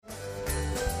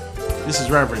This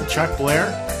is Reverend Chuck Blair.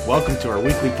 Welcome to our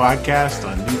weekly podcast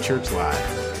on New Church Live.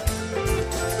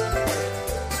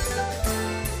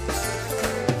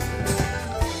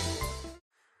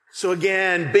 So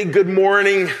again, big good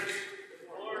morning.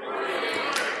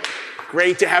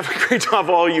 Great to have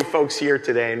all you folks here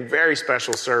today, and very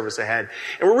special service ahead.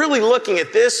 And we're really looking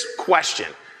at this question,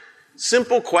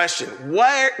 simple question: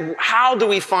 how do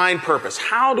we find purpose?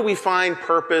 How do we find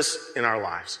purpose in our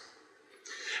lives?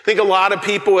 I think a lot of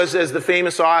people, as the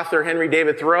famous author Henry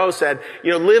David Thoreau said,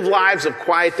 live lives of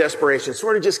quiet desperation,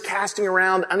 sort of just casting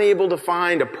around, unable to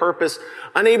find a purpose,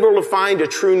 unable to find a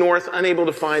true north, unable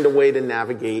to find a way to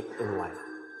navigate in life.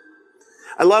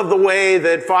 I love the way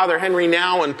that Father Henry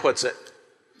Nouwen puts it.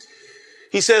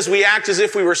 He says, we act as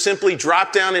if we were simply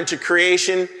dropped down into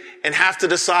creation and have to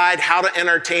decide how to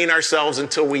entertain ourselves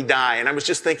until we die. And I was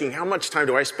just thinking, how much time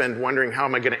do I spend wondering how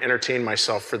am I going to entertain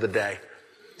myself for the day?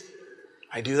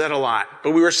 I do that a lot.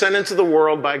 But we were sent into the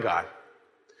world by God.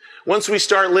 Once we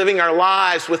start living our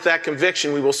lives with that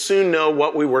conviction, we will soon know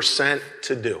what we were sent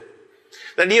to do.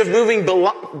 The idea of moving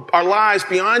our lives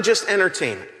beyond just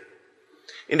entertainment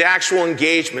into actual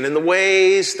engagement in the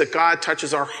ways that God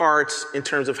touches our hearts in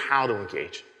terms of how to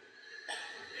engage.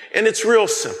 And it's real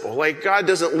simple. Like, God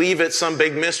doesn't leave it some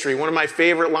big mystery. One of my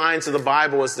favorite lines of the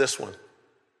Bible is this one.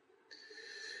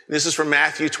 This is from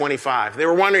Matthew 25. They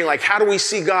were wondering, how do we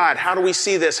see God? How do we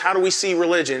see this? How do we see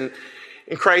religion?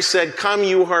 And Christ said, come,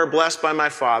 you who are blessed by my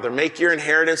Father. Make your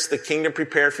inheritance the kingdom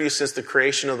prepared for you since the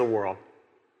creation of the world.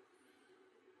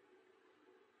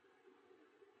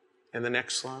 And the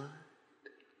next slide.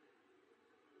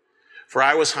 For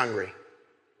I was hungry,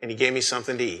 and he gave me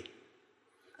something to eat.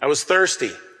 I was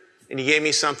thirsty, and he gave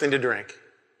me something to drink.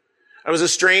 I was a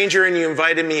stranger, and you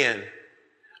invited me in.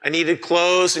 I needed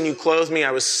clothes, and you clothed me. I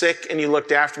was sick, and you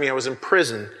looked after me. I was in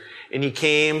prison, and you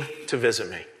came to visit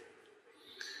me.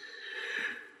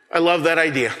 I love that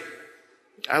idea.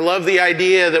 I love the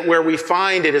idea that where we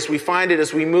find it as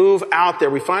we move out there.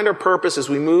 We find our purpose as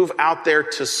we move out there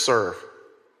to serve.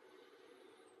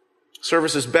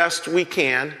 Service as best we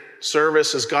can.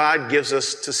 Service as God gives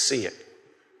us to see it.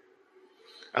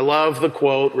 I love the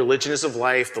quote, religion is of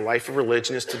life. The life of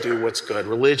religion is to do what's good.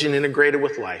 Religion integrated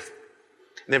with life.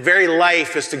 And their very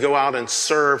life is to go out and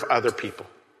serve other people.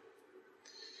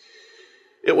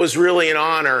 It was really an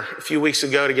honor a few weeks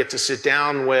ago to get to sit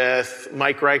down with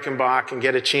Mike Reichenbach and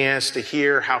get a chance to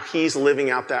hear how he's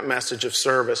living out that message of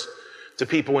service to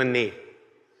people in need.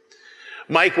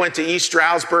 Mike went to East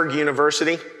Stroudsburg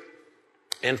University,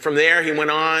 and from there he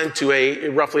went on to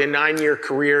roughly a 9-year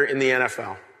career in the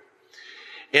NFL.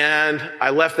 And I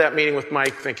left that meeting with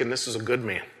Mike thinking, this is a good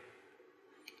man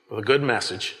with a good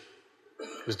message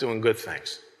who's doing good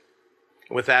things.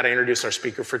 And with that, I introduce our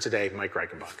speaker for today, Mike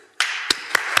Reichenbach.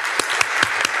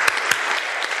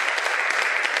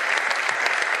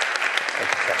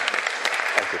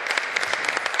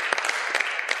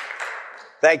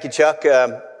 Thank you, Chuck.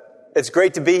 It's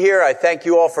great to be here. I thank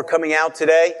you all for coming out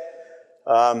today.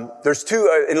 There's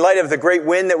two, in light of the great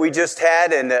win that we just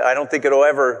had, and I don't think it'll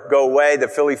ever go away, the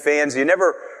Philly fans, you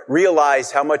never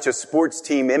realize how much a sports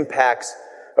team impacts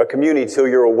a community till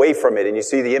you're away from it, and you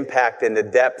see the impact and the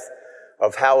depth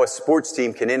of how a sports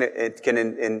team can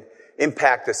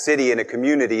impact a city and a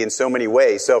community in so many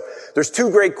ways. So there's two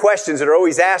great questions that are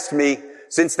always asked me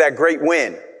since that great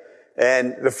win.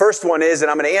 And the first one is,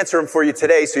 and I'm going to answer them for you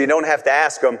today so you don't have to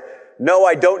ask them, no,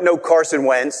 I don't know Carson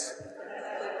Wentz.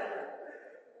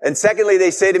 And secondly,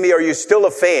 they say to me, are you still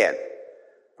a fan?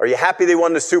 Are you happy they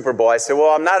won the Super Bowl? I said,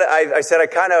 well, I'm not. I said,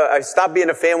 I stopped being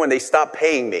a fan when they stopped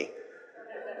paying me.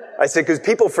 I said, because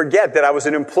people forget that I was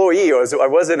an employee, or I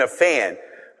wasn't a fan.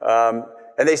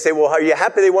 And they say, well, are you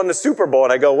happy they won the Super Bowl?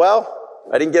 And I go, well,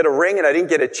 I didn't get a ring and I didn't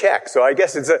get a check. So I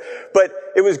guess but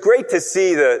it was great to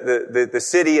see the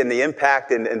city and the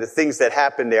impact and the things that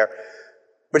happened there.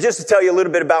 But just to tell you a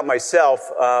little bit about myself,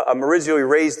 I'm originally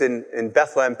raised in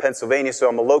Bethlehem, Pennsylvania, so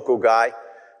I'm a local guy.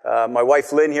 My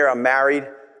wife Lynn here, I'm married.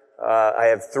 I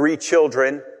have 3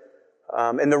 children.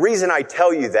 And the reason I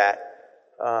tell you that,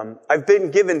 I've been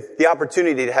given the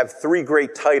opportunity to have 3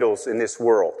 great titles in this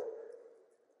world.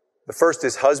 The first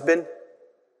is husband,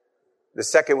 the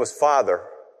second was father,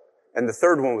 and the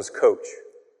third one was coach.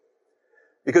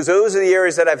 Because those are the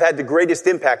areas that I've had the greatest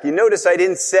impact. You notice I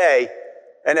didn't say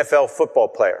NFL football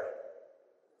player.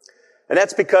 And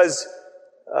that's because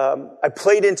I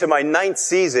played into my 9th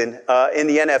season in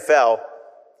the NFL,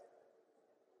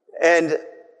 and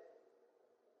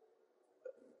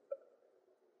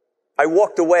I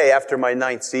walked away after my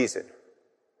 9th season.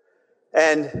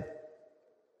 And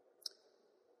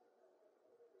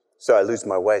so I lose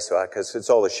my way, because it's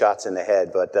all the shots in the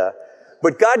head. But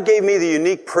But God gave me the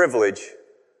unique privilege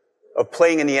of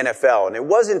playing in the NFL. And it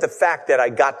wasn't the fact that I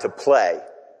got to play.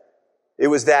 It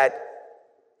was that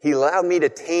He allowed me to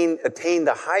attain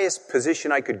the highest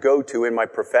position I could go to in my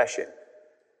profession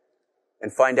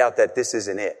and find out that this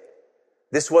isn't it.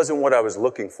 This wasn't what I was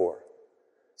looking for.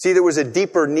 See, there was a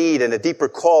deeper need and a deeper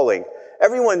calling.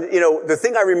 Everyone, the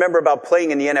thing I remember about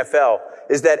playing in the NFL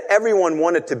is that everyone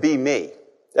wanted to be me.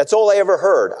 That's all I ever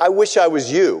heard. I wish I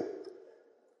was you.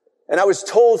 And I was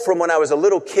told from when I was a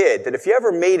little kid that if you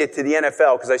ever made it to the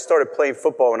NFL, because I started playing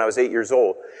football when I was 8 years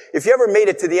old, if you ever made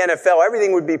it to the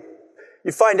NFL,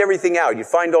 you'd find everything out. You'd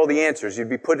find all the answers.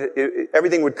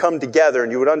 Everything would come together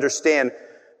and you would understand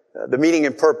the meaning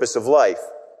and purpose of life.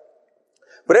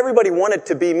 But everybody wanted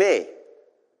to be me.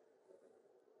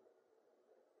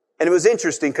 And it was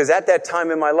interesting because at that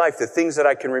time in my life, the things that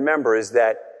I can remember is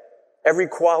that every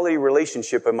quality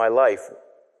relationship in my life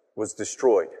was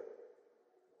destroyed.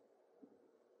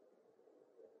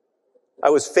 I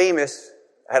was famous.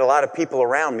 I had a lot of people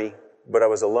around me, but I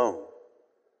was alone.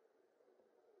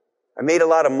 I made a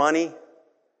lot of money,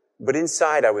 but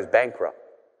inside I was bankrupt.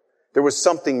 There was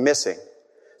something missing.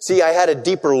 See, I had a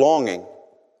deeper longing.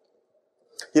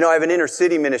 I have an inner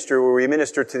city ministry where we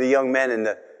minister to the young men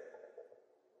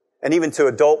and even to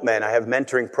adult men. I have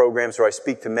mentoring programs where I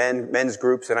speak to men's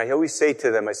groups, and I always say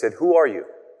to them, I said, who are you?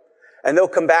 And they'll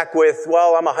come back with,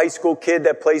 well, I'm a high school kid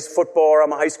that plays football, or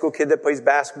I'm a high school kid that plays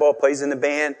basketball, plays in the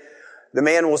band. The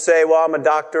man will say, well, I'm a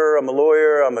doctor, I'm a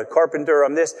lawyer, I'm a carpenter,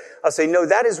 I'm this. I'll say, no,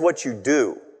 that is what you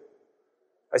do.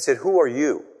 I said, who are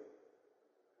you?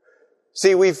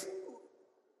 See, we've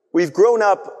grown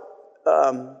up,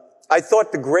 I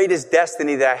thought the greatest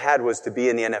destiny that I had was to be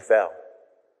in the NFL.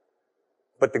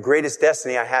 But the greatest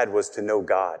destiny I had was to know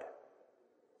God.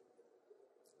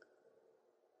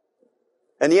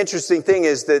 And the interesting thing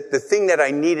is that the thing that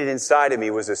I needed inside of me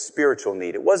was a spiritual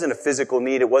need. It wasn't a physical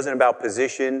need. It wasn't about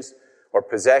positions or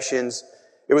possessions.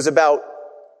 It was about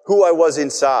who I was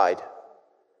inside.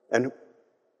 And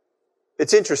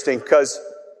it's interesting because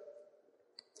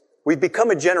we've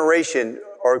become a generation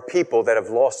or people that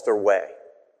have lost their way.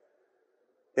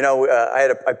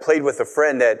 I played with a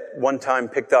friend that one time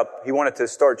he wanted to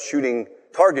start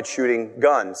target shooting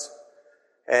guns.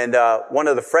 And one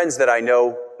of the friends that I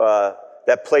know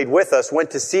that played with us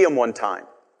went to see him one time.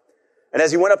 And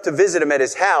as he went up to visit him at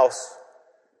his house,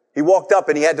 he walked up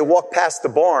and he had to walk past the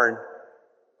barn.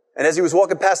 And as he was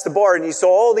walking past the barn, he saw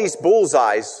all these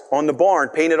bullseyes on the barn,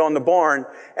 painted on the barn.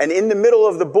 And in the middle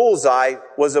of the bullseye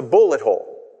was a bullet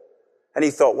hole. And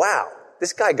he thought, wow,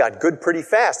 this guy got good pretty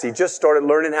fast. He just started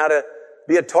learning how to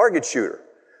be a target shooter.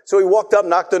 So he walked up,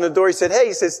 knocked on the door. He said,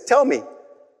 hey, tell me,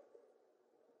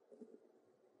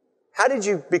 how did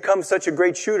you become such a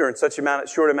great shooter in such a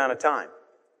short amount of time?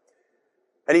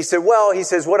 And he said,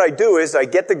 what I do is I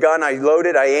get the gun, I load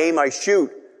it, I aim, I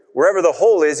shoot. Wherever the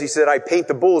hole is, he said, I paint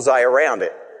the bullseye around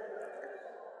it.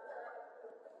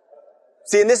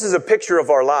 See, and this is a picture of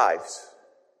our lives.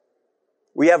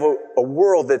 We have a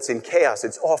world that's in chaos.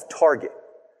 It's off target.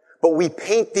 But we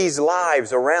paint these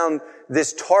lives around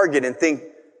this target and think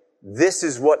this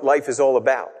is what life is all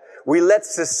about. We let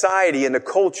society and the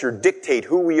culture dictate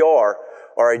who we are,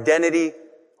 our identity,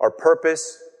 our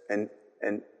purpose, and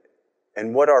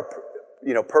what our,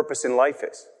 purpose in life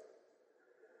is.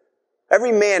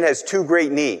 Every man has two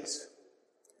great needs.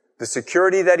 The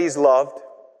security that he's loved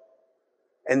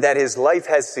and that his life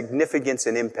has significance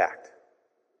and impact.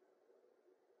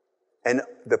 And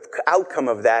the outcome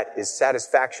of that is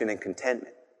satisfaction and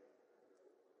contentment.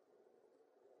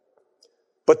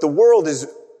 But the world is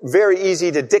very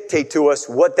easy to dictate to us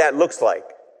what that looks like.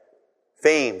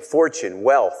 Fame, fortune,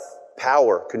 wealth,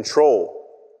 power, control.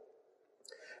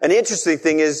 And the interesting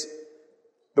thing is,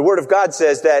 the Word of God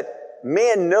says that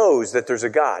man knows that there's a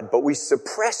God, but we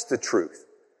suppress the truth.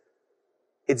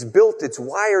 It's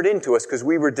wired into us because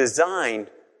we were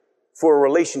designed for a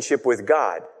relationship with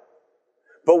God.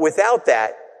 But without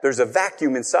that, there's a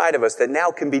vacuum inside of us that now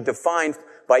can be defined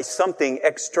by something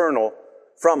external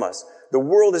from us. The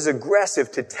world is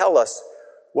aggressive to tell us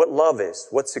what love is,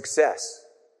 what success.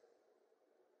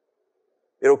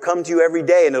 It'll come to you every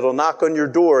day and it'll knock on your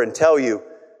door and tell you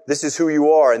this is who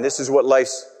you are and this is what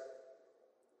life's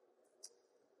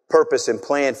purpose and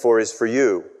plan is for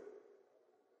you.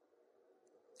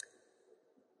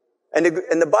 And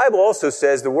the Bible also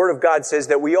says, the Word of God says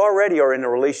that we already are in a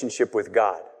relationship with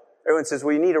God. Everyone says,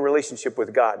 well, you need a relationship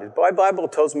with God. The Bible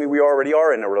tells me we already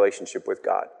are in a relationship with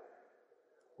God.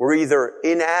 We're either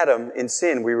in Adam, in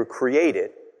sin, we were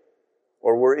created,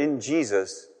 or we're in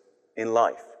Jesus, in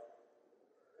life.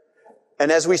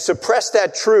 And as we suppress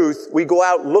that truth, we go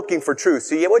out looking for truth.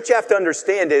 See, what you have to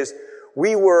understand is,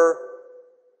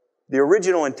 the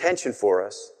original intention for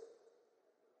us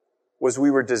was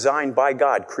we were designed by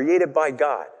God, created by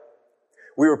God.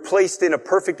 We were placed in a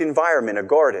perfect environment, a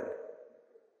garden.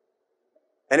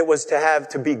 And it was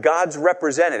to be God's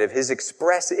representative, His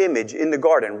express image in the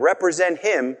garden, represent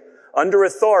Him under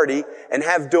authority and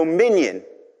have dominion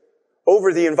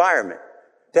over the environment.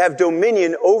 To have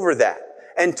dominion over that.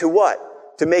 And to what?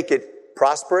 To make it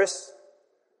prosperous,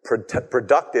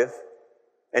 productive,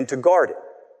 and to guard it.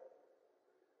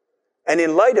 And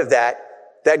in light of that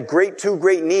two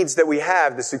great needs that we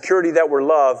have, the security that we're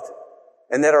loved,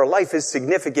 and that our life is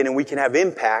significant and we can have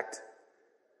impact,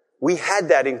 we had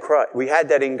that in Christ. We had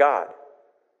that in God.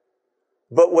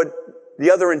 But what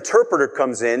the other interpreter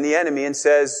comes in, the enemy, and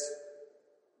says,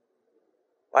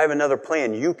 I have another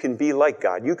plan. You can be like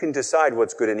God. You can decide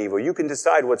what's good and evil. You can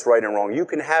decide what's right and wrong. You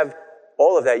can have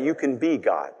all of that. You can be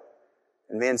God.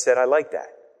 And man said, I like that.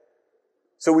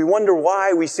 So we wonder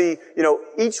why we see,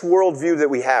 each worldview that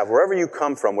we have, wherever you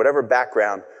come from, whatever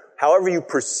background, however you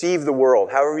perceive the world,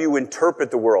 however you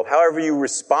interpret the world, however you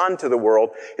respond to the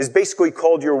world, is basically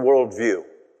called your worldview.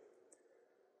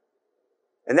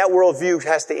 And that worldview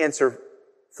has to answer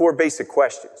 4 basic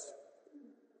questions.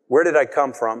 Where did I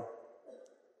come from?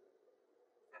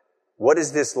 What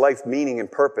is this life meaning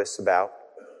and purpose about?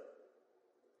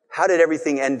 How did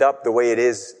everything end up the way it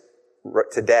is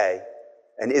today?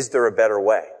 And is there a better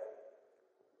way?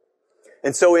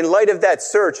 And so in light of that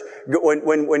search,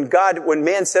 when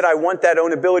man said, I want that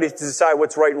own ability to decide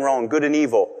what's right and wrong, good and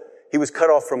evil, he was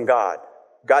cut off from God.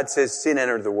 God says sin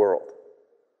entered the world.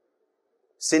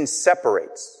 Sin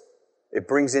separates. It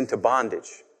brings into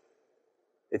bondage.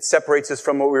 It separates us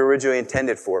from what we were originally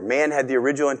intended for. Man had the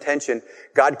original intention.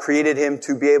 God created him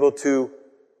to be able to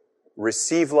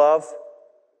receive love,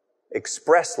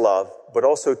 express love, but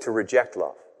also to reject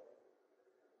love.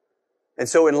 And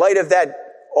so in light of that,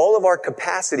 all of our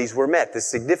capacities were met. The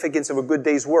significance of a good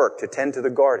day's work, to tend to the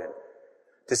garden,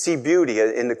 to see beauty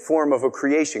in the form of a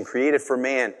creation created for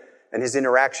man and his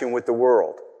interaction with the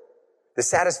world, the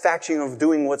satisfaction of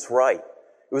doing what's right.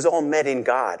 It was all met in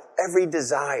God. Every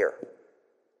desire.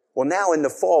 Well, now in the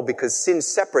fall, because sin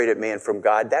separated man from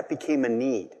God, that became a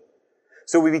need.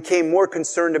 So we became more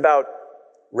concerned about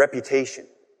reputation.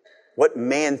 What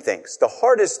man thinks. The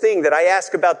hardest thing that I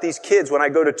ask about these kids when I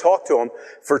go to talk to them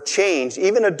for change,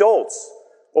 even adults,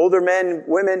 older men,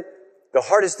 women, the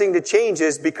hardest thing to change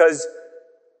is because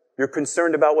you're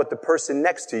concerned about what the person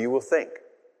next to you will think.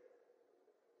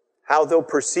 How they'll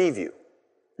perceive you.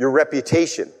 Your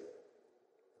reputation.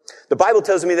 The Bible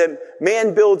tells me that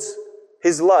man builds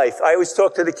his life. I always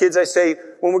talk to the kids, I say,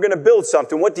 when we're going to build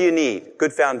something, what do you need?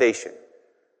 Good foundation.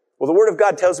 Well, the Word of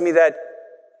God tells me that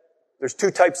there's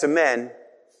 2 types of men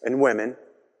and women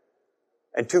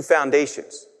and 2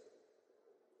 foundations.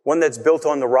 One that's built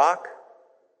on the rock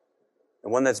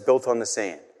and one that's built on the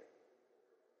sand.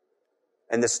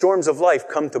 And the storms of life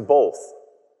come to both.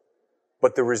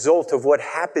 But the result of what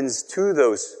happens to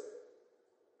those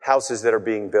houses that are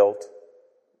being built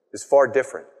is far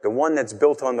different. The one that's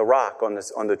built on the rock, on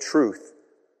the truth,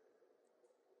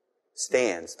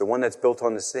 stands. The one that's built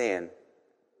on the sand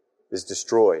is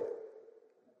destroyed.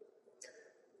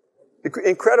 The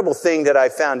incredible thing that I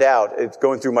found out, it's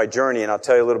going through my journey, and I'll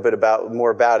tell you a little bit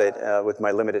more about it with my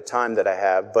limited time that I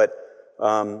have, but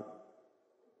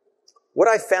what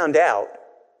I found out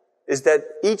is that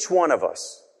each one of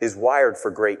us is wired for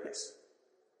greatness.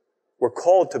 We're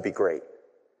called to be great.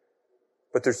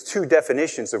 But there's 2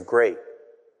 definitions of great.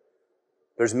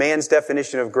 There's man's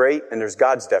definition of great, and there's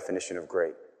God's definition of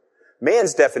great.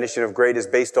 Man's definition of great is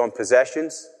based on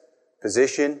possessions,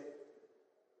 position,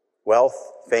 wealth,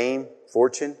 fame,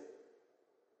 fortune.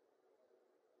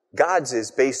 God's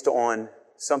is based on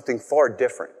something far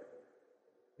different,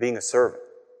 being a servant.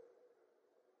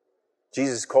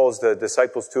 Jesus calls the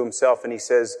disciples to himself and he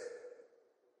says,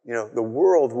 the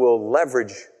world will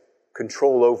leverage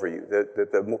control over you.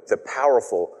 The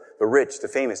powerful, the rich, the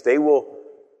famous, they will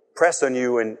press on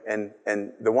you and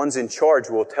the ones in charge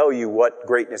will tell you what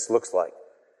greatness looks like.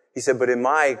 He said, but in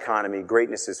my economy,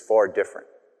 greatness is far different.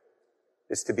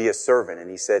 It's to be a servant. And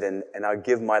he said, and I'll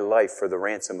give my life for the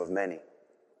ransom of many.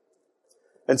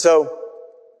 And so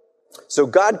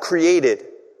God created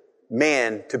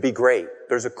man to be great.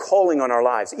 There's a calling on our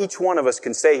lives. Each one of us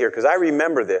can say here, because I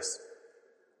remember this,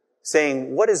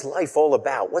 saying, what is life all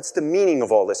about? What's the meaning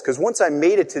of all this? Because once I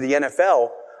made it to the NFL,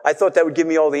 I thought that would give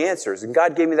me all the answers. And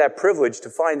God gave me that privilege to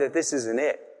find that this isn't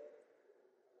it.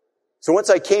 So once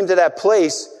I came to that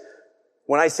place,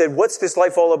 when I said, what's this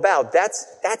life all about?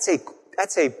 That's a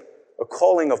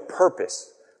calling of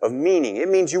purpose, of meaning. It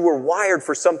means you were wired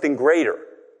for something greater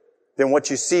than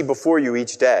what you see before you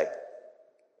each day.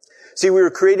 See, we were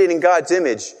created in God's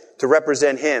image to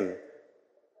represent Him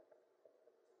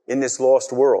in this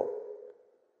lost world.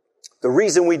 The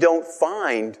reason we don't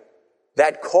find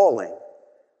that calling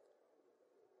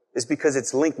is because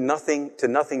it's linked to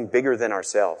nothing bigger than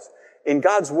ourselves. In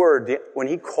God's Word, when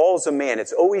He calls a man,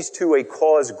 it's always to a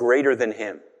cause greater than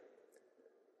him.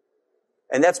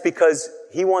 And that's because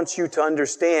He wants you to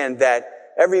understand that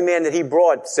every man that He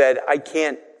brought said, I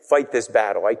can't fight this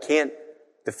battle. I can't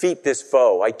defeat this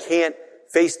foe. I can't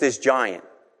face this giant.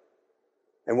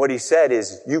 And what He said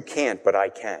is, you can't, but I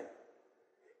can.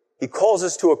 He calls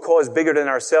us to a cause bigger than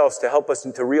ourselves to help us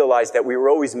to realize that we were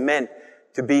always meant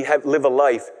to live a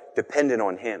life dependent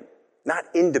on Him, not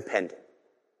independent.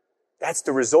 That's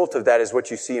the result of that is what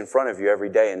you see in front of you every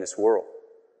day in this world.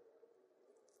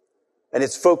 And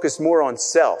it's focused more on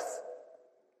self.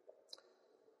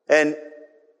 And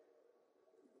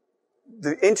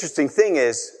the interesting thing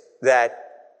is that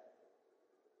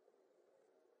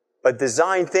a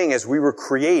design thing as we were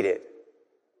created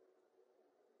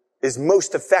is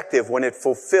most effective when it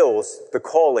fulfills the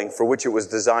calling for which it was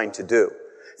designed to do.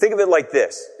 Think of it like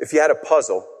this. If you had a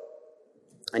puzzle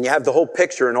and you have the whole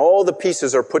picture and all the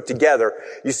pieces are put together,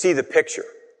 you see the picture.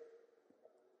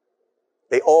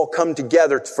 They all come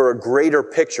together for a greater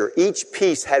picture. Each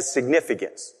piece has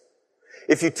significance.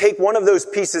 If you take one of those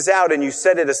pieces out and you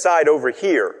set it aside over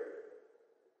here,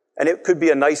 and it could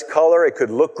be a nice color, it could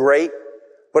look great,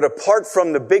 but apart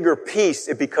from the bigger piece,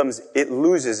 it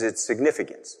loses its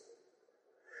significance.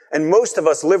 And most of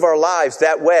us live our lives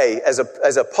that way as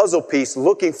a puzzle piece,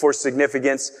 looking for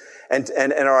significance and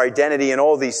our identity and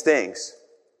all these things.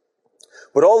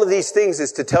 But all of these things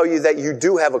is to tell you that you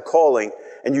do have a calling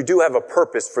and you do have a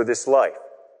purpose for this life.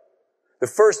 The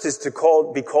first is to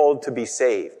be called to be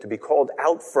saved, to be called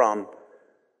out from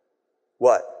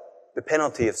what? The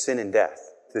penalty of sin and death.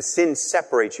 The sin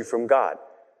separates you from God.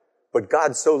 But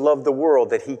God so loved the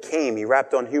world that He came, He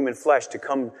wrapped on human flesh to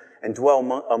come and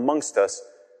dwell amongst us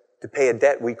to pay a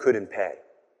debt we couldn't pay.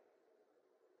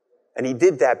 And He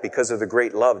did that because of the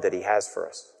great love that He has for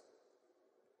us.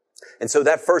 And so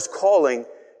that first calling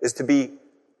is to be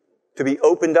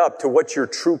opened up to what your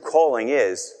true calling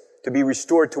is, to be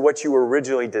restored to what you were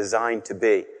originally designed to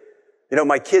be. You know,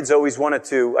 my kids I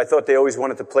thought they always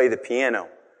wanted to play the piano.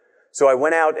 So I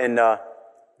went out and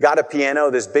got a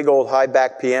piano, this big old high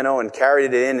back piano, and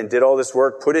carried it in and did all this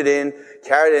work, put it in,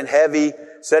 carried it in heavy,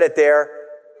 set it there,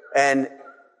 and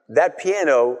that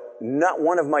piano, not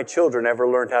one of my children ever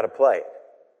learned how to play it.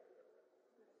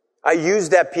 I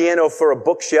used that piano for a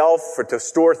bookshelf, to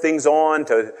store things on,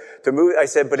 to move. I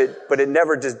said, but it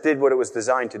never just did what it was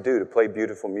designed to do, to play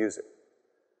beautiful music.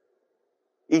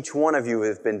 Each one of you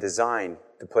has been designed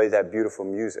to play that beautiful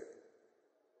music.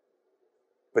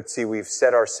 But see, we've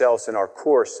set ourselves, and our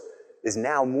course is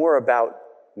now more about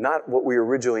not what we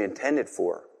originally intended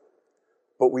for,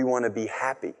 but we want to be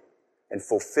happy and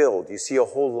fulfilled. You see a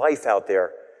whole life out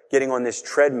there getting on this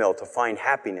treadmill to find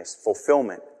happiness,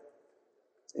 fulfillment,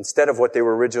 instead of what they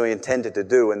were originally intended to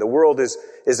do. And the world is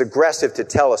aggressive to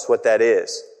tell us what that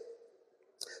is.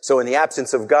 So in the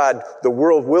absence of God, the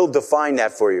world will define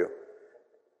that for you.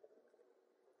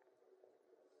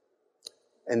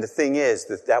 And the thing is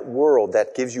that world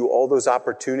that gives you all those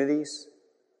opportunities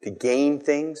to gain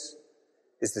things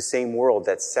is the same world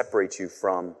that separates you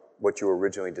from what you were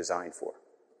originally designed for.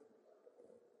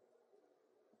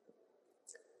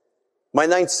 My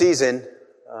 9th season,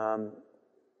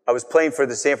 I was playing for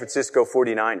the San Francisco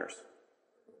 49ers.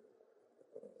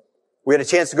 We had a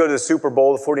chance to go to the Super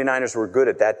Bowl. The 49ers were good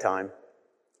at that time.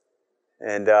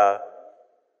 And it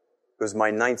was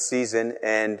my 9th season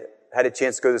and had a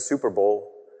chance to go to the Super Bowl.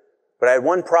 But I had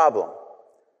one problem.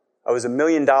 I was $1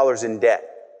 million in debt.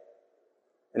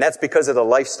 And that's because of the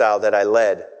lifestyle that I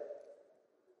led.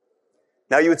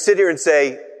 Now you would sit here and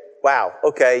say, wow,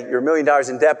 okay, you're $1 million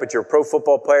in debt, but you're a pro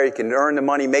football player. You can earn the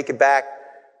money, make it back,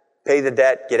 pay the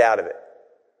debt, get out of it.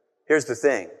 Here's the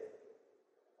thing.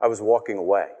 I was walking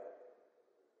away.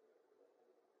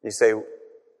 You say,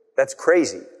 that's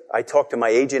crazy. I talked to my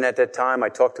agent at that time. I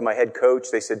talked to my head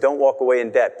coach. They said, don't walk away in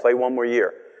debt. Play one more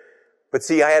year. But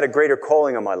see, I had a greater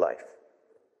calling on my life.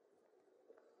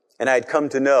 And I had come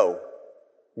to know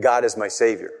God as my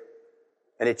Savior.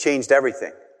 And it changed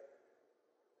everything.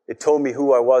 It told me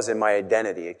who I was and my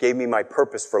identity. It gave me my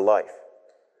purpose for life.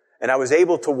 And I was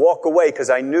able to walk away because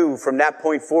I knew from that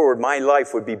point forward my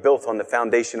life would be built on the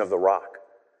foundation of the rock.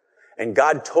 And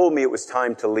God told me it was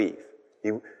time to leave.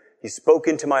 He spoke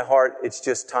into my heart, it's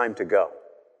just time to go.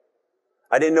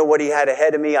 I didn't know what He had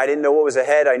ahead of me. I didn't know what was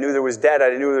ahead. I knew there was debt.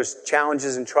 I knew there was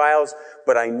challenges and trials.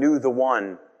 But I knew the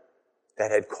one that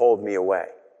had called me away.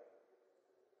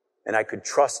 And I could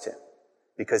trust him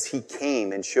because he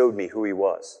came and showed me who he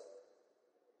was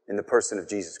in the person of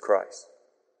Jesus Christ.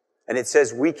 And it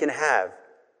says we can have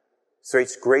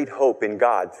such great hope in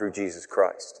God through Jesus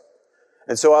Christ.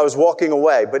 And so I was walking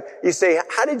away. But you say,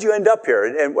 how did you end up here?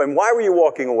 And why were you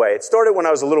walking away? It started when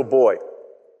I was a little boy.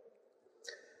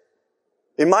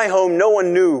 In my home, no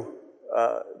one knew.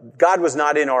 God was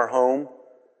not in our home.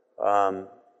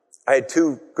 I had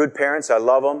two good parents. I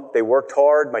love them. They worked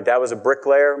hard. My dad was a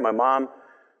bricklayer. My mom,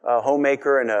 a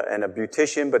homemaker and a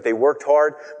beautician, but they worked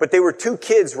hard. But they were two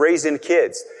kids raising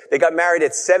kids. They got married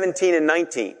at 17 and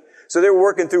 19. So they were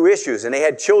working through issues, and they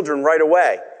had children right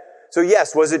away. So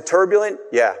yes, was it turbulent?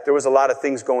 Yeah, there was a lot of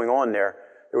things going on there.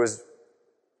 There was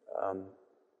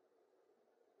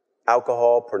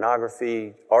alcohol,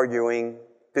 pornography, arguing,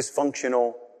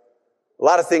 dysfunctional. A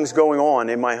lot of things going on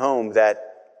in my home that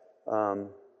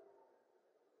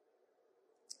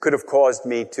could have caused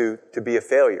me to be a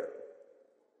failure.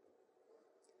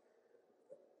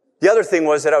 The other thing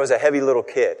was that I was a heavy little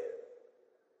kid.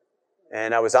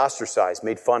 And I was ostracized,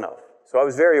 made fun of. So I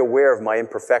was very aware of my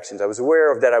imperfections. I was aware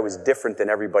of that I was different than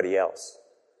everybody else.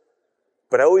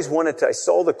 But I always I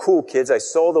saw the cool kids. I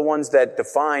saw the ones that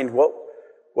defined what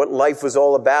life was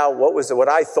all about, what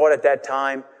I thought at that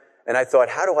time. And I thought,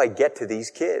 how do I get to these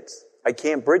kids? I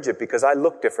can't bridge it because I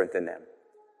look different than them.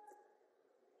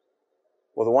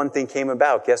 Well, the one thing came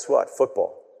about, guess what?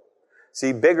 Football.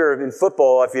 See, bigger in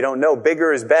football, if you don't know,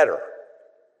 bigger is better.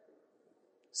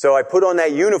 So I put on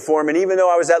that uniform, and even though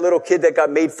I was that little kid that got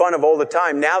made fun of all the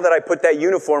time, now that I put that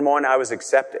uniform on, I was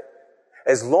accepted.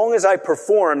 As long as I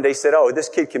performed, they said, oh, this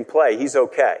kid can play, he's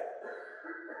okay.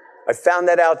 I found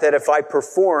that out that if I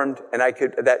performed, and I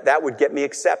could, that would get me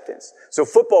acceptance. So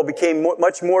football became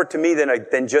much more to me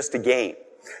than just a game.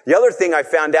 The other thing I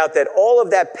found out that all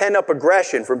of that pent-up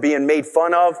aggression from being made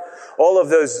fun of, all of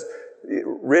those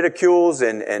ridicules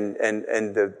and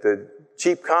the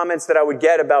cheap comments that I would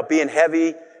get about being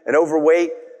heavy and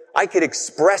overweight, I could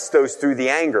express those through the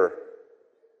anger.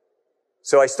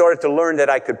 So I started to learn that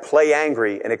I could play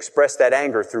angry and express that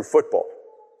anger through football.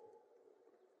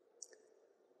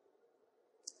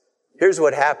 Here's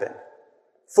what happened.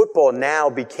 Football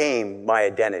now became my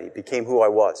identity, became who I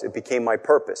was. It became my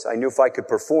purpose. I knew if I could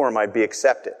perform, I'd be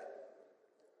accepted.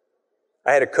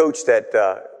 I had a coach that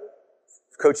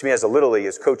coached me as a Little League,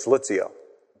 is Coach Luzio.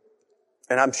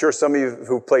 And I'm sure some of you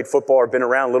who played football or been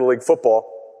around Little League football,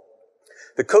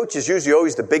 the coach is usually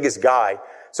always the biggest guy.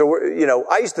 So,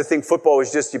 I used to think football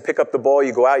was just you pick up the ball,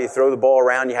 you go out, you throw the ball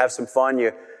around, you have some fun.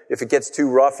 If it gets too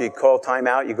rough, you call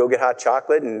timeout, you go get hot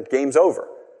chocolate, and game's over.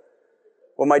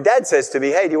 Well, my dad says to me,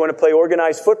 hey, do you want to play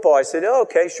organized football? I said, oh,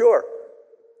 okay, sure.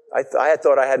 I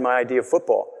thought I had my idea of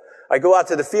football. I go out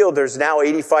to the field, there's now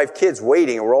 85 kids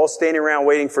waiting, and we're all standing around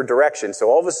waiting for directions. So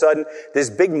all of a sudden, this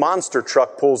big monster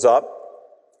truck pulls up,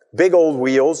 big old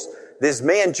wheels. This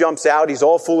man jumps out, he's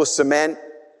all full of cement.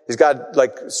 He's got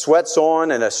like sweats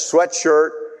on and a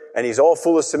sweatshirt, and he's all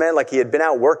full of cement like he had been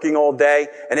out working all day.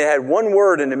 And it had one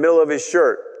word in the middle of his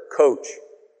shirt, coach.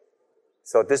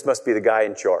 So this must be the guy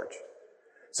in charge.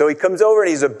 So he comes over and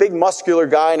he's a big muscular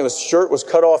guy and his shirt was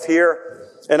cut off here.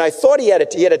 And I thought he had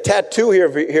a tattoo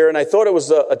here, and I thought it was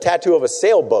a tattoo of a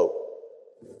sailboat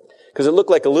because it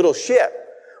looked like a little ship.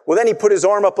 Well, then he put his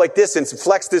arm up like this and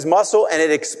flexed his muscle, and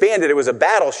it expanded. It was a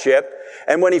battleship.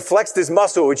 And when he flexed his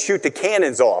muscle, it would shoot the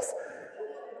cannons off.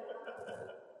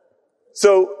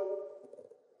 So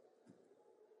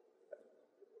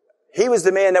he was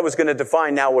the man that was going to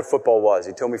define now what football was.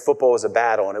 He told me football was a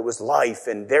battle, and it was life,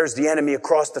 and there's the enemy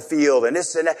across the field, and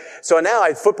this and that. So now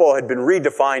football had been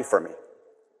redefined for me.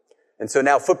 And so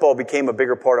now football became a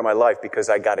bigger part of my life because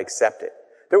I got accepted.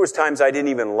 There was times I didn't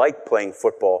even like playing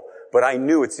football, but I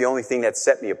knew it's the only thing that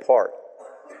set me apart.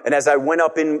 And as I went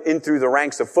up in through the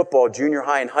ranks of football, junior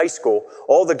high and high school,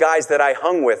 all the guys that I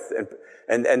hung with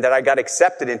and that I got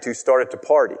accepted into started to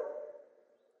party.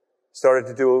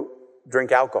 Started to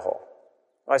drink alcohol.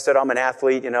 I said, I'm an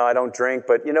athlete, I don't drink,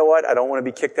 but you know what? I don't want to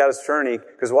be kicked out of fraternity.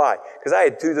 Because why? Because I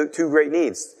had two great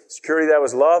needs. Security that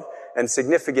was love and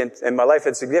significant, and my life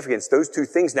had significance. Those two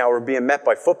things now were being met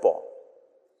by football.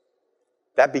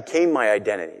 That became my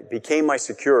identity, became my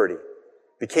security,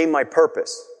 became my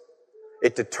purpose.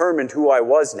 It determined who I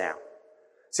was now.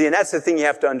 See, and that's the thing you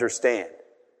have to understand.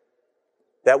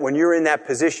 That when you're in that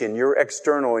position, your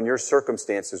external and your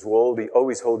circumstances will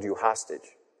always hold you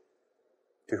hostage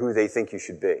to who they think you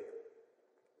should be.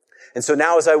 And so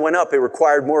now as I went up, it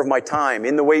required more of my time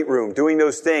in the weight room, doing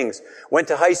those things. Went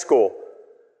to high school.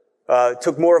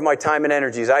 took more of my time and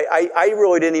energies. I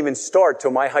really didn't even start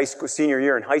till my senior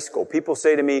year in high school. People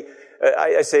say to me,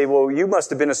 I say, well, you must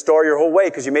have been a star your whole way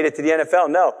because you made it to the NFL.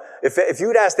 No. If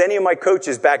you'd asked any of my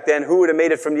coaches back then who would have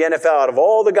made it from the NFL, out of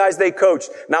all the guys they coached,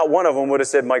 not one of them would have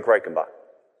said Mike Reichenbach.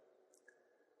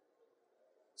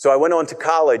 So I went on to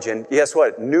college, and guess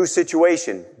what? New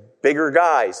situation, bigger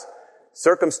guys,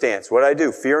 circumstance. What did I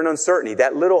do? Fear and uncertainty.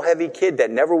 That little heavy kid that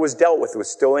never was dealt with was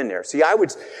still in there. See,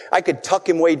 I could tuck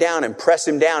him way down and press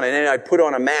him down, and then I'd put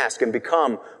on a mask and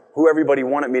become who everybody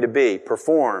wanted me to be,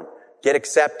 perform, get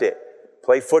accepted,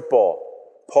 play football,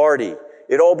 party.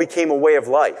 It all became a way of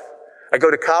life. I go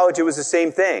to college, it was the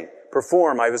same thing.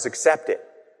 Perform, I was accepted.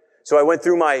 So I went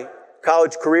through my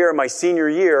college career. My senior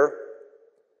year,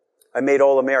 I made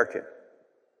All-American.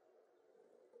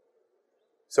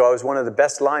 So I was one of the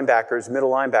best linebackers,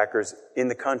 middle linebackers in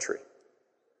the country.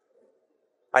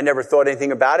 I never thought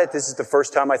anything about it. This is the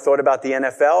first time I thought about the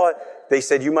NFL. They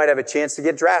said, you might have a chance to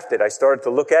get drafted. I started to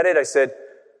look at it. I said,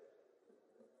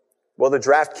 well, the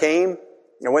draft came.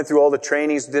 I went through all the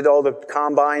trainings, did all the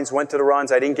combines, went to the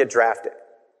runs. I didn't get drafted.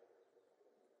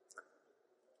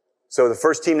 So the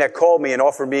first team that called me and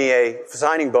offered me a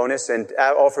signing bonus and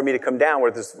offered me to come down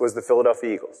was the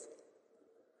Philadelphia Eagles.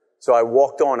 So I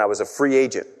walked on. I was a free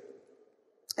agent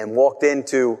and walked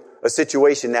into a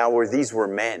situation now where these were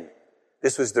men.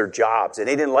 This was their jobs, and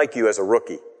they didn't like you as a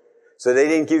rookie. So they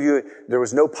didn't give you, there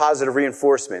was no positive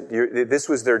reinforcement. This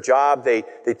was their job. They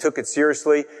took it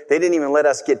seriously. They didn't even let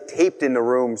us get taped in the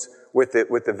rooms with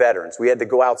the veterans. We had to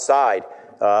go outside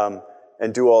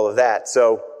and do all of that.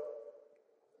 So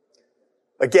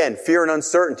again, fear and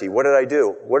uncertainty. What did I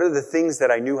do? What are the things that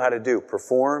I knew how to do?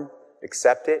 Perform,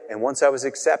 accept it, and once I was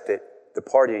accepted, the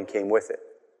partying came with it.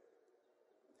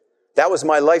 That was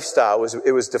my lifestyle.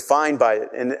 It was defined by it.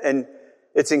 And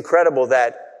it's incredible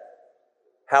that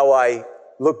how I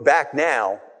look back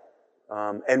now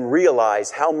and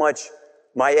realize how much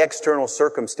my external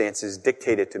circumstances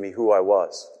dictated to me who I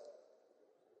was.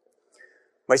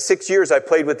 My 6 years I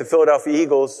played with the Philadelphia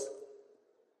Eagles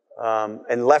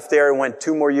and left there and went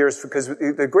 2 more years, because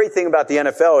the great thing about the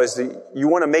NFL is that you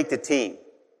want to make the team.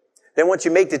 Then once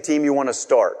you make the team, you want to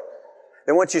start.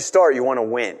 Then once you start, you want to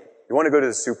win. You want to go to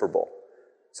the Super Bowl.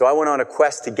 So I went on a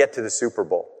quest to get to the Super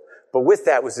Bowl. But with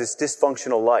that was this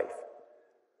dysfunctional life.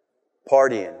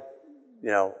 Partying,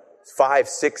 5,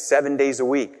 6, 7 days a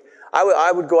week.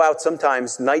 I would go out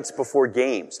sometimes nights before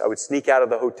games. I would sneak out of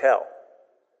the hotel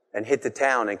and hit the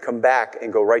town and come back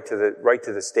and go right to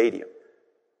the stadium.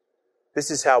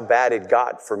 This is how bad it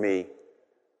got for me.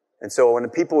 And so when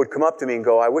people would come up to me and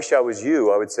go, I wish I was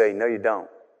you, I would say, no, you don't.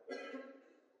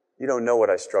 You don't know what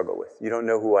I struggle with. You don't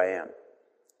know who I am.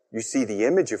 You see the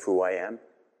image of who I am.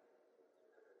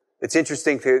 It's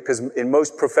interesting because in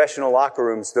most professional locker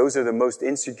rooms, those are the most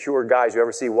insecure guys you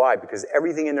ever see. Why? Because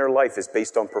everything in their life is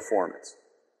based on performance.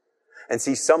 And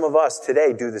see, some of us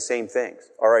today do the same things.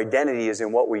 Our identity is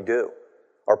in what we do.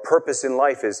 Our purpose in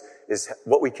life is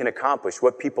what we can accomplish,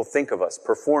 what people think of us,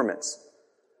 performance,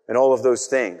 and all of those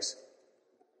things.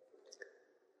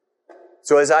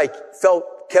 So as I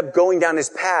kept going down this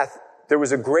path, there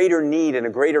was a greater need and a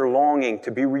greater longing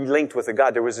to be relinked with a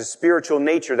God. There was a spiritual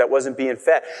nature that wasn't being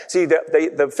fed. See,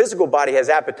 the physical body has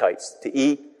appetites to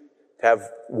eat, to have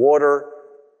water,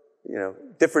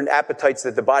 different appetites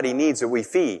that the body needs that we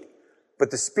feed.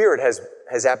 But the spirit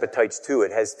has appetites too.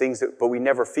 It has things but we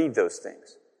never feed those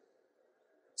things.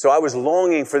 So I was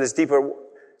longing for this deeper,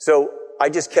 so I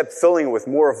just kept filling it with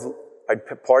more of,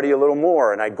 I'd party a little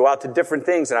more, and I'd go out to different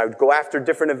things, and I would go after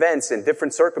different events and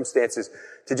different circumstances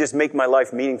to just make my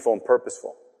life meaningful and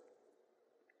purposeful.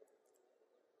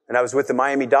 And I was with the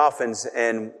Miami Dolphins,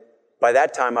 and by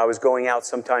that time I was going out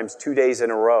sometimes 2 days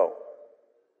in a row.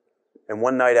 And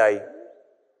one night I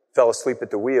fell asleep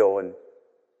at the wheel and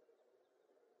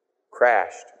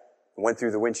crashed and went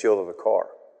through the windshield of the car.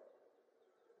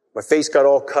 My face got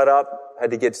all cut up,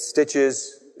 had to get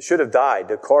stitches. Should have died.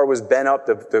 The car was bent up.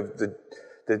 The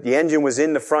engine was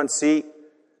in the front seat.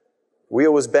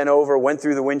 Wheel was bent over, went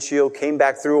through the windshield, came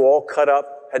back through, all cut up.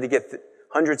 Had to get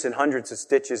hundreds and hundreds of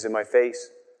stitches in my face.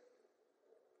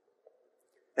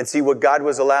 And see what God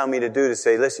was allowing me to do to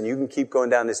say, listen, you can keep going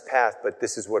down this path, but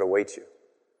this is what awaits you.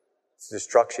 It's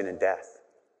destruction and death.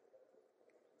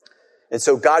 And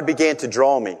so God began to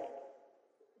draw me.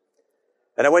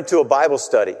 And I went to a Bible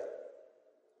study.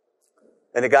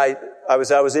 And I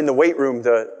was in the weight room,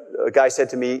 a guy said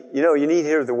to me, you need to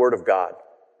hear the word of God.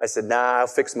 I said, nah, I'll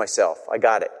fix myself. I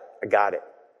got it.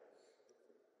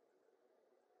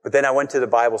 But then I went to the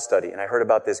Bible study and I heard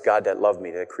about this God that loved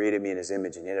me, that created me in his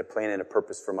image, and he had a plan and a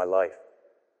purpose for my life.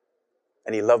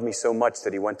 And he loved me so much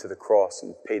that he went to the cross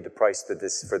and paid the price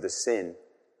for the sin.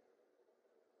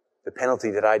 The penalty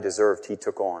that I deserved, he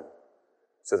took on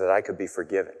so that I could be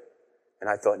forgiven. And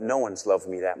I thought, no one's loved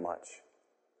me that much.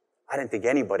 I didn't think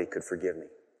anybody could forgive me.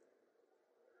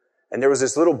 And there was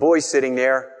this little boy sitting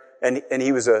there, and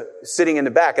he was sitting in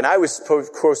the back. And I was,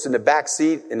 of course, in the back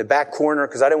seat, in the back corner,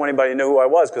 because I didn't want anybody to know who I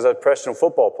was, because I was a professional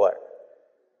football player.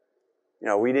 You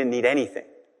know, we didn't need anything.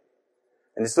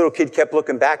 And this little kid kept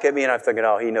looking back at me, and I'm thinking,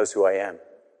 oh, he knows who I am.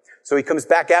 So he comes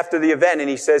back after the event, and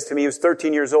he says to me, he was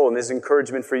 13 years old, and this is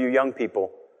encouragement for you young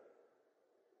people.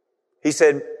 He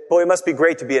said, boy, it must be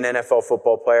great to be an NFL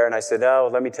football player. And I said, oh,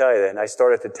 let me tell you that. And I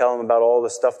started to tell him about all the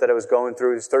stuff that I was going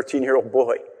through. This 13-year-old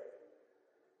boy.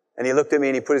 And he looked at me,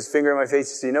 and he put his finger in my face.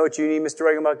 He said, you know what you need, Mr.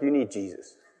 Regenbach? You need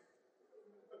Jesus.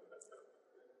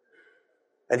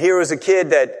 And here was a kid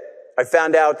that I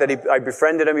found out that I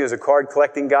befriended him. He was a card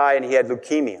collecting guy, and he had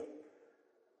leukemia.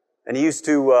 And I used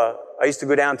to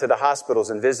go down to the hospitals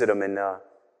and visit him, and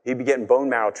he'd be getting bone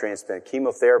marrow transplant,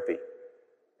 chemotherapy,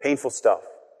 painful stuff.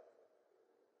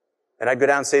 And I'd go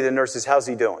down and say to the nurses, how's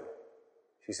he doing?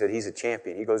 She said, he's a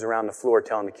champion. He goes around the floor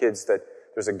telling the kids that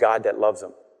there's a God that loves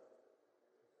them,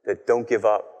 that don't give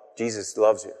up. Jesus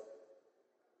loves you.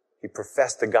 He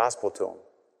professed the gospel to him.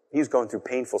 He was going through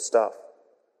painful stuff.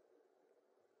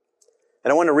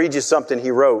 And I want to read you something he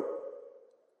wrote.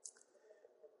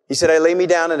 He said, I lay me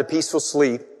down in a peaceful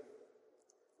sleep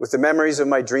with the memories of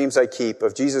my dreams I keep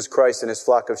of Jesus Christ and his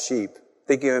flock of sheep.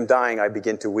 Thinking of him dying, I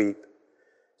begin to weep.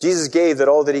 Jesus gave that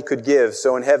all that he could give,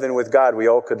 so in heaven with God we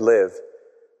all could live.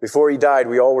 Before he died,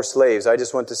 we all were slaves. I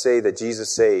just want to say that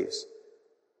Jesus saves.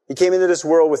 He came into this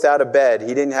world without a bed.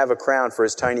 He didn't have a crown for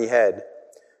his tiny head.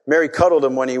 Mary cuddled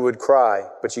him when he would cry,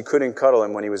 but she couldn't cuddle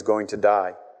him when he was going to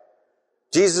die.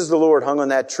 Jesus the Lord hung on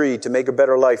that tree to make a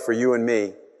better life for you and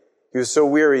me. He was so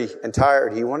weary and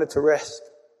tired, he wanted to rest.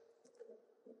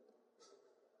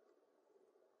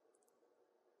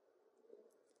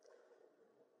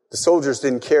 The soldiers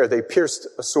didn't care. They pierced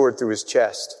a sword through his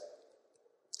chest.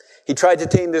 He tried to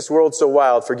tame this world so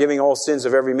wild, forgiving all sins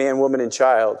of every man, woman, and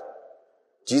child.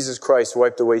 Jesus Christ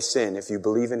wiped away sin. If you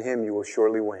believe in him, you will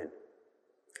surely win.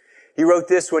 He wrote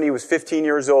this when he was 15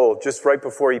 years old, just right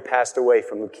before he passed away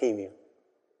from leukemia.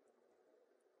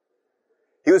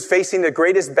 He was facing the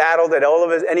greatest battle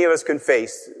that any of us can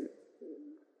face.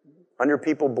 100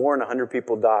 people born, 100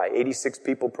 people die. 86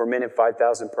 people per minute,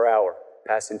 5,000 per hour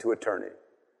pass into eternity.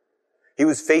 He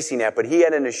was facing that, but he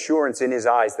had an assurance in his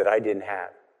eyes that I didn't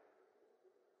have.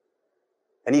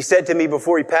 And he said to me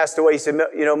before he passed away, he said,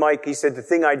 you know, Mike, he said, the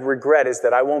thing I'd regret is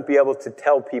that I won't be able to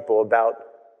tell people about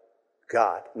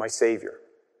God, my Savior.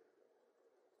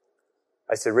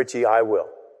 I said, Richie, I will.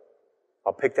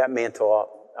 I'll pick that mantle up.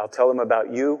 I'll tell them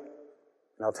about you,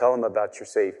 and I'll tell them about your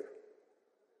Savior.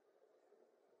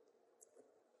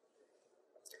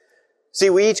 See,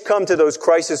 we each come to those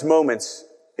crisis moments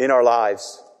in our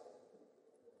lives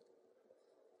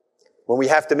when we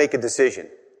have to make a decision,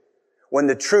 when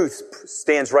the truth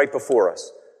stands right before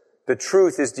us. The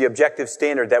truth is the objective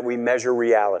standard that we measure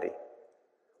reality.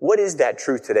 What is that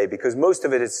truth today? Because most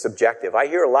of it is subjective. I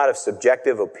hear a lot of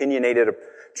subjective, opinionated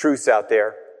truths out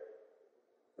there.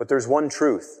 But there's one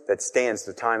truth that stands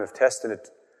the time of test and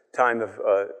time of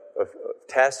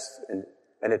test and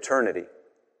eternity.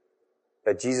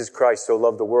 That Jesus Christ so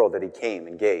loved the world that he came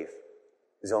and gave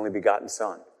his only begotten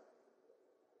Son.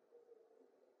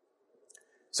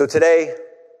 So today,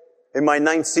 in my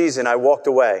 9th season, I walked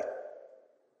away.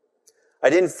 I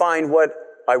didn't find what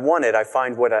I wanted. I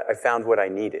found what I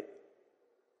needed.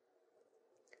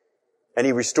 And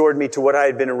he restored me to what I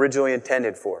had been originally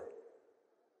intended for.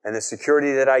 And the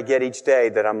security that I get each day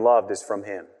that I'm loved is from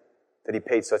him, that he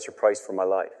paid such a price for my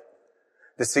life.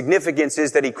 The significance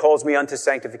is that he calls me unto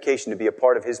sanctification to be a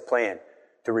part of his plan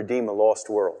to redeem a lost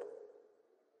world,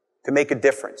 to make a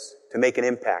difference, to make an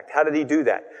impact. How did he do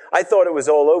that? I thought it was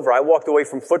all over. I walked away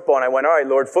from football and I went, all right,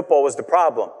 Lord, football was the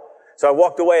problem. So I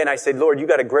walked away and I said, Lord, you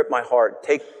got to grip my heart.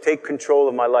 Take control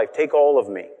of my life. Take all of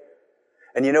me.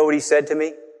 And you know what he said to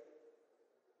me?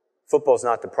 Football's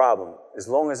not the problem. As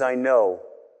long as I know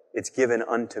it's given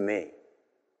unto me,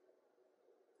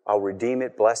 I'll redeem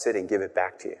it, bless it, and give it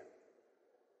back to you.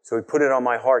 So he put it on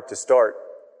my heart to start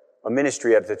a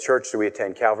ministry at the church that we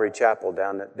attend, Calvary Chapel,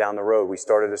 down the road. We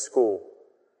started a school.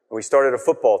 And we started a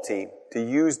football team to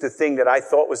use the thing that I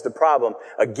thought was the problem,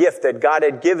 a gift that God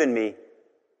had given me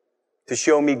to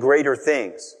show me greater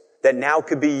things that now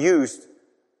could be used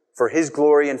for his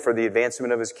glory and for the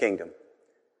advancement of his kingdom.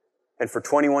 And for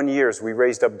 21 years, we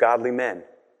raised up godly men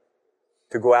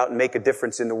to go out and make a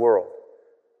difference in the world.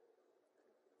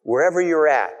 Wherever you're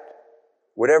at,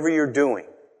 whatever you're doing,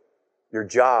 your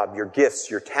job, your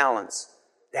gifts, your talents.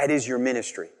 That is your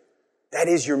ministry. That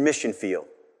is your mission field.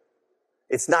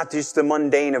 It's not just the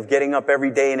mundane of getting up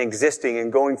every day and existing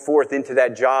and going forth into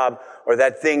that job or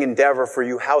that thing endeavor for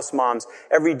you house moms.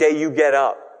 Every day you get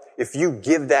up, if you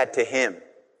give that to Him,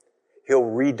 He'll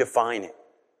redefine it.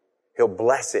 He'll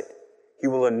bless it. He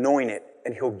will anoint it,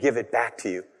 and He'll give it back to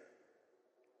you.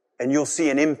 And you'll see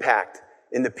an impact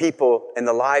in the people and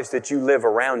the lives that you live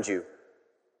around you.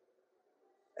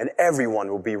 And everyone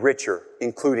will be richer,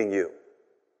 including you.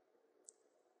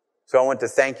 So I want to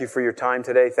thank you for your time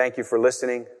today. Thank you for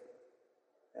listening.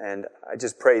 And I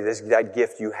just pray that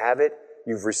gift, you have it,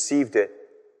 you've received it,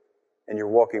 and you're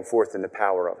walking forth in the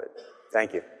power of it.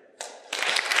 Thank you.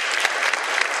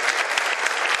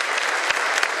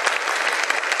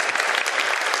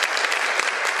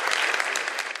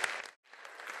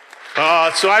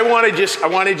 So I want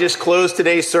to just close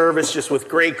today's service just with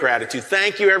great gratitude.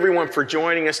 Thank you, everyone, for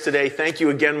joining us today. Thank you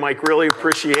again, Mike. Really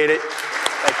appreciate it.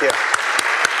 Thank you.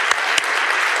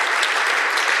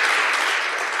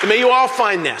 And may you all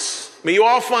find this. May you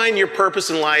all find your purpose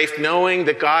in life knowing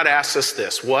that God asks us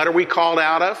this. What are we called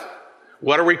out of?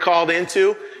 What are we called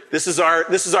into? This is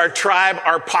our tribe,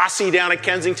 our posse down at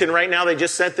Kensington right now. They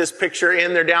just sent this picture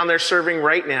in. They're down there serving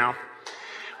right now.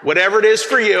 Whatever it is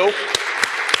for you,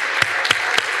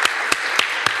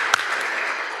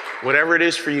 whatever it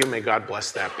is for you, may God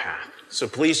bless that path. So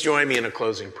please join me in a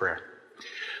closing prayer.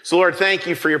 So Lord, thank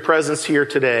you for your presence here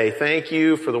today. Thank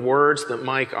you for the words that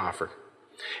Mike offered.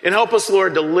 And help us,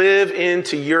 Lord, to live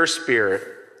into your Spirit,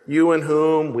 you in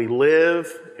whom we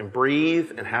live and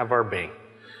breathe and have our being.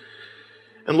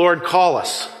 And Lord, call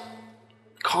us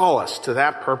to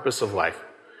that purpose of life.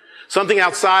 Something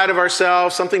outside of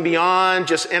ourselves, something beyond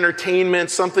just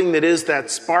entertainment, something that is that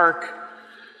spark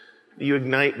that you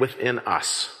ignite within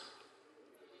us.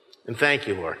 And thank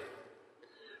you, Lord,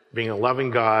 for being a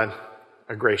loving God,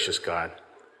 a gracious God,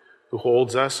 who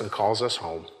holds us and calls us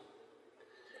home.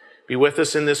 Be with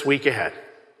us in this week ahead.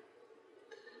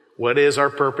 What is our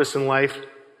purpose in life?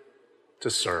 To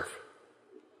serve.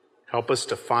 Help us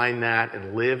to find that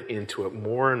and live into it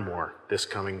more and more this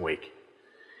coming week.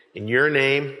 In your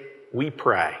name, we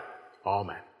pray.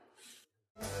 Amen.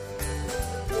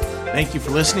 Thank you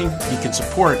for listening. You can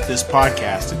support this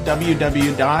podcast at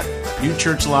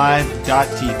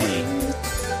www.newchurchlive.tv.